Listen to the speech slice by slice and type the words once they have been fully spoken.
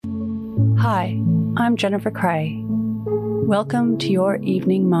Hi, I'm Jennifer Cray. Welcome to your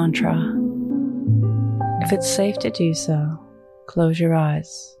evening mantra. If it's safe to do so, close your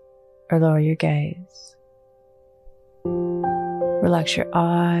eyes or lower your gaze. Relax your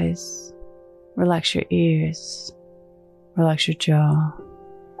eyes, relax your ears, relax your jaw.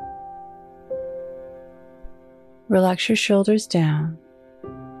 Relax your shoulders down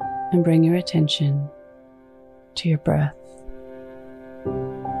and bring your attention to your breath.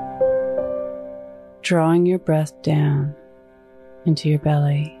 Drawing your breath down into your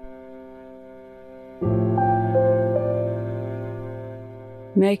belly.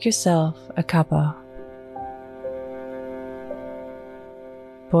 Make yourself a cuppa.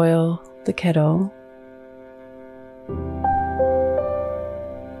 Boil the kettle.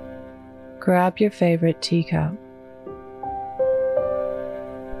 Grab your favorite teacup.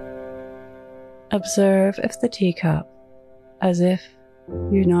 Observe if the teacup, as if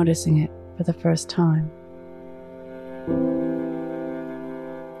you're noticing it for the first time.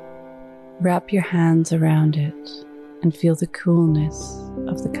 Wrap your hands around it and feel the coolness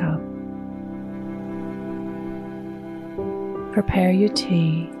of the cup. Prepare your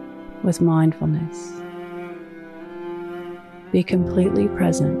tea with mindfulness. Be completely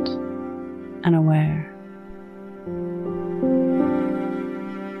present and aware.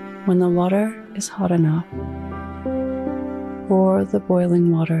 When the water is hot enough, pour the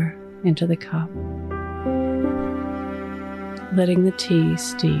boiling water into the cup, letting the tea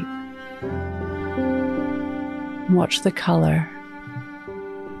steep. Watch the color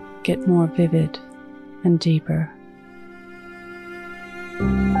get more vivid and deeper.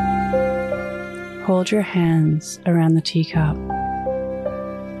 Hold your hands around the teacup.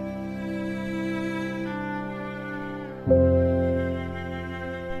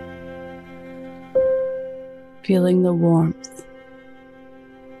 Feeling the warmth.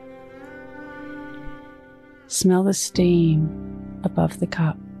 Smell the steam above the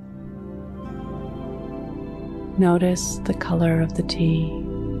cup. Notice the color of the tea.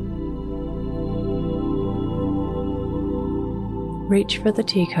 Reach for the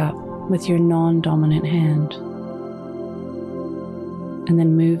teacup with your non-dominant hand, and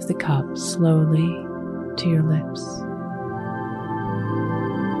then move the cup slowly to your lips.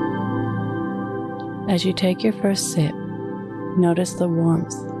 As you take your first sip, notice the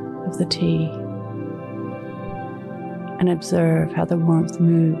warmth of the tea and observe how the warmth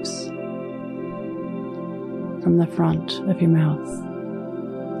moves from the front of your mouth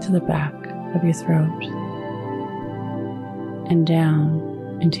to the back of your throat and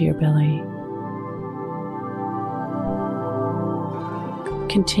down into your belly.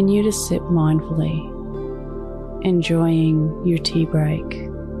 Continue to sip mindfully, enjoying your tea break.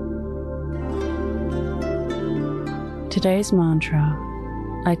 Today's mantra,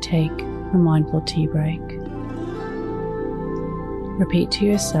 I take a mindful tea break. Repeat to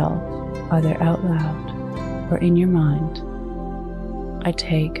yourself, either out loud or in your mind, I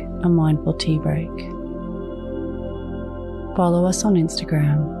take a mindful tea break. Follow us on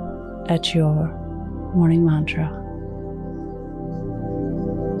Instagram at Your Morning Mantra.